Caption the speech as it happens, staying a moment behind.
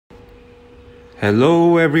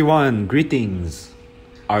Hello everyone, greetings.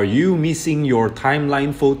 Are you missing your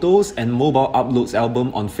timeline photos and mobile uploads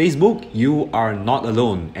album on Facebook? You are not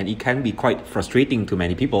alone, and it can be quite frustrating to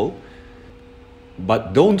many people.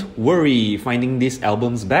 But don't worry, finding these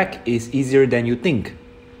albums back is easier than you think.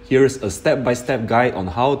 Here's a step-by-step guide on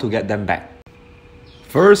how to get them back.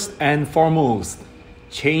 First and foremost,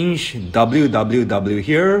 change www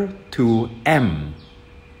here to M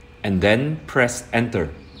and then press enter.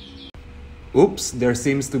 Oops, there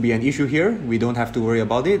seems to be an issue here. We don't have to worry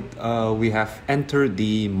about it. We have entered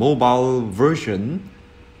the mobile version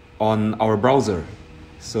on our browser.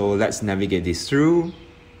 So let's navigate this through.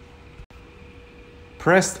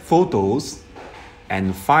 Press photos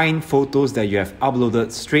and find photos that you have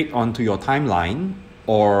uploaded straight onto your timeline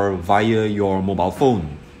or via your mobile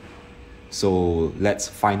phone. So let's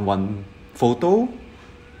find one photo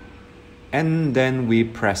and then we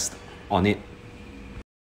pressed on it.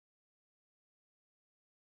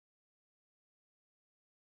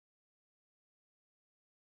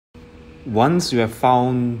 Once you have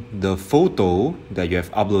found the photo that you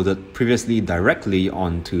have uploaded previously directly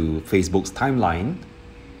onto Facebook's timeline,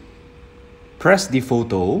 press the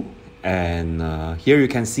photo and here you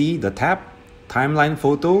can see the tab Timeline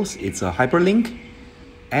Photos. It's a hyperlink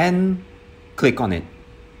and click on it.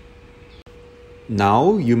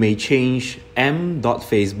 Now you may change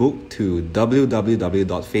m.facebook to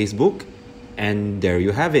www.facebook and there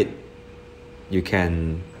you have it. You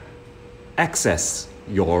can access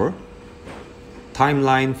your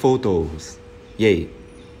timeline photos. Yay!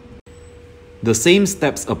 The same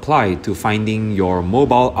steps apply to finding your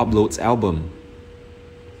mobile uploads album.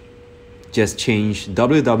 Just change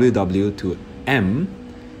www to M,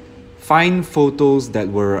 find photos that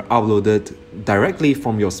were uploaded directly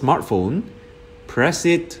from your smartphone, press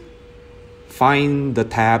it, find the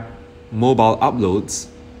tab Mobile Uploads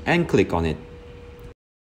and click on it.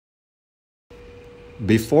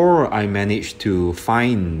 Before I manage to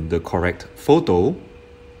find the correct photo,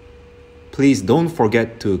 please don't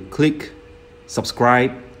forget to click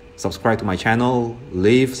subscribe to my channel,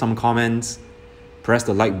 leave some comments, press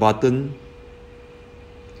the like button.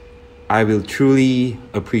 I will truly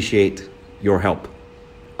appreciate your help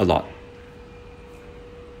a lot.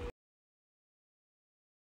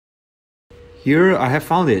 Here I have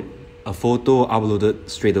found it, a photo uploaded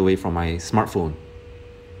straight away from my smartphone.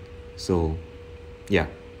 So yeah.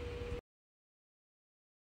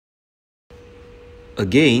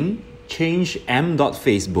 Again, change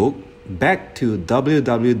m.facebook back to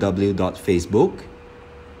www.facebook.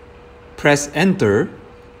 Press enter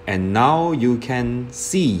and now you can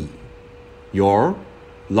see your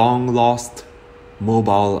long lost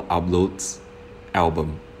mobile uploads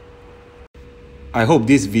album. I hope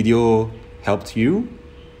this video helped you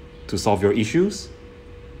to solve your issues.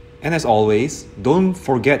 And as always, don't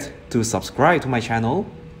forget to subscribe to my channel.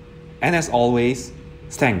 And as always,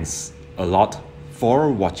 thanks a lot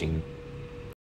for watching.